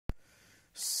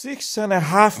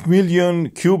6.5 million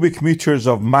cubic meters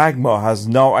of magma has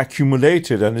now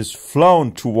accumulated and is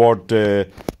flown toward the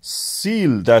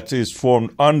seal that is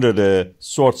formed under the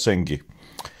Svartsengi.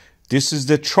 This is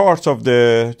the chart of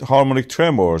the harmonic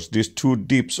tremors. These two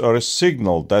dips are a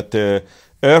signal that the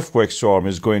earthquake storm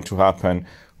is going to happen.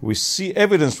 We see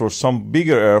evidence for some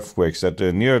bigger earthquakes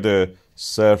near the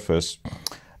surface.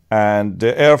 And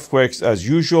the earthquakes, as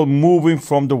usual, moving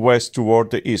from the west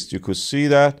toward the east. You could see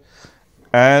that.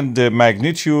 And the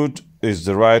magnitude is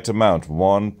the right amount,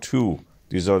 1, 2.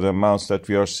 These are the amounts that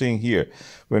we are seeing here.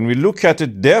 When we look at the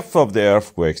depth of the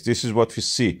earthquakes, this is what we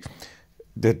see.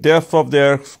 The depth of the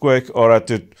earthquake are at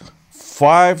the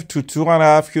 5 to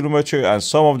 2.5 kilometers, and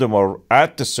some of them are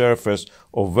at the surface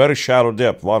of very shallow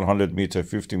depth, 100 meter,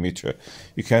 50 meter.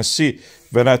 You can see,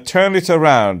 when I turn it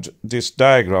around, this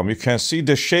diagram, you can see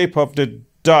the shape of the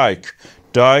dike.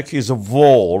 Dike is a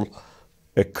wall,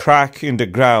 a crack in the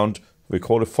ground, we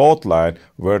call it fault line,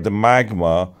 where the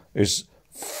magma is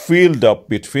filled up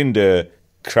between the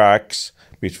cracks,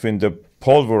 between the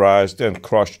pulverized and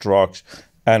crushed rocks,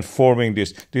 and forming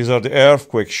this. These are the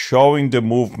earthquakes showing the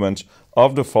movement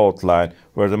of the fault line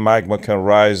where the magma can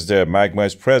rise there. Magma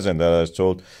is present, as I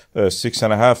told,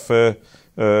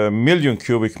 6.5 million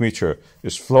cubic meter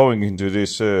is flowing into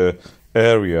this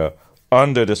area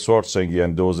under the Svartsengi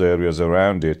and those areas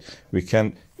around it. We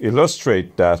can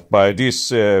illustrate that by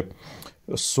this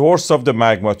source of the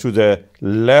magma to the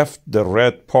left, the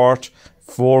red part,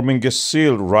 forming a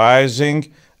seal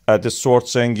rising at the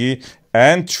Svartsengi,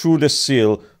 and through the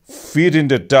seal feeding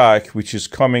the dike, which is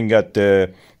coming at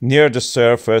the near the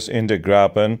surface in the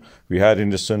graben. We had in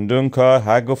the Sundunka,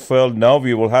 Hagafell. Now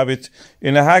we will have it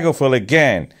in a Hagafell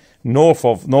again, north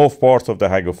part of the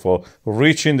Hagafell,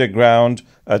 reaching the ground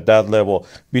at that level.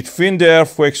 Between the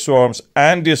earthquake storms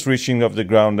and this reaching of the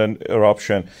ground and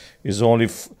eruption is only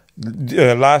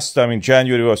last time in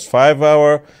January was 5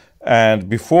 hours, and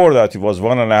before that it was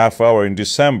 1.5 hours in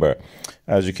December.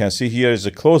 As you can see, here is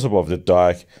a close-up of the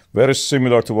dike, very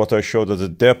similar to what I showed at the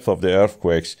depth of the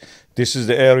earthquakes. This is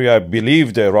the area I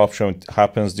believe the eruption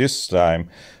happens this time,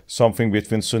 something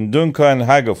between Sundunka and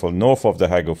Hagafell, north of the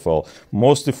Hagafell.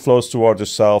 Mostly flows toward the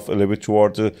south, a little bit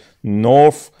toward the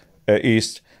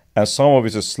north-east, and some of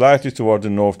it is slightly toward the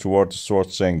north, toward the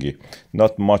Svartsengi.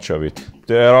 Not much of it.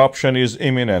 The eruption is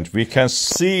imminent. We can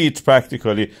see it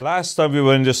practically. Last time we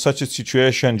were in such a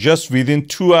situation, just within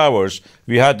 2 hours,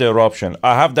 we had the eruption.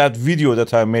 I have that video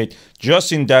that I made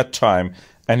just in that time,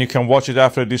 and you can watch it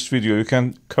after this video. You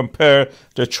can compare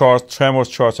the chart, tremors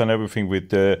charts and everything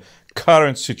with the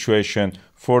current situation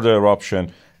for the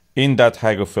eruption in that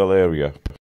Hagafell area.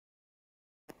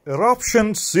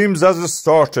 Eruption seems as it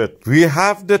started. We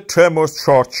have the tremors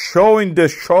chart showing the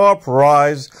sharp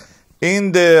rise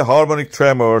in the harmonic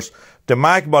tremors. The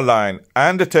magma line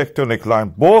and the tectonic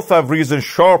line both have risen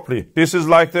sharply. This is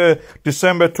like the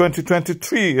December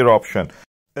 2023 eruption.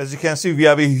 As you can see, we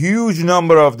have a huge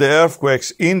number of the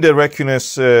earthquakes in the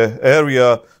Reykjanes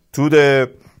area to the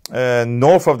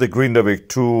north of the Grindavik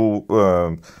to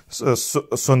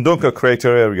Sundunka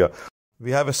crater area. We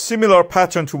have a similar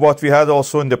pattern to what we had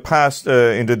also in the past,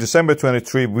 in the December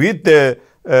 23, with the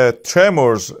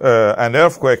tremors and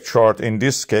earthquake chart in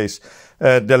this case.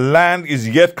 The land is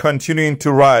yet continuing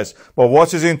to rise. But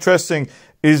what is interesting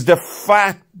is the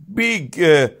fat, big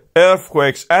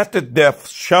earthquakes at the depth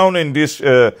shown in this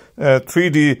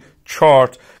 3D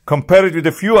chart. Compared with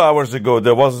a few hours ago,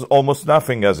 there was almost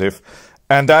nothing as if.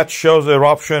 And that shows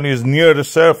eruption is near the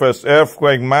surface,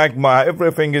 earthquake, magma,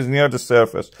 everything is near the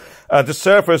surface. At the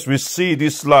surface, we see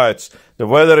these lights. The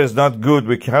weather is not good.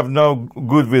 We have no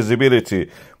good visibility.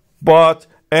 But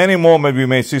any moment we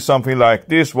may see something like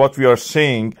this, what we are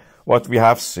seeing, what we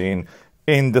have seen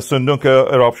in the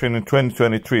Sundunka eruption in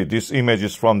 2023. This image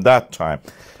is from that time.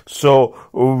 So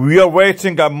we are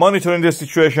waiting. I'm monitoring the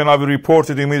situation. I will report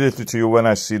it immediately to you when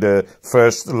I see the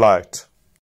first light.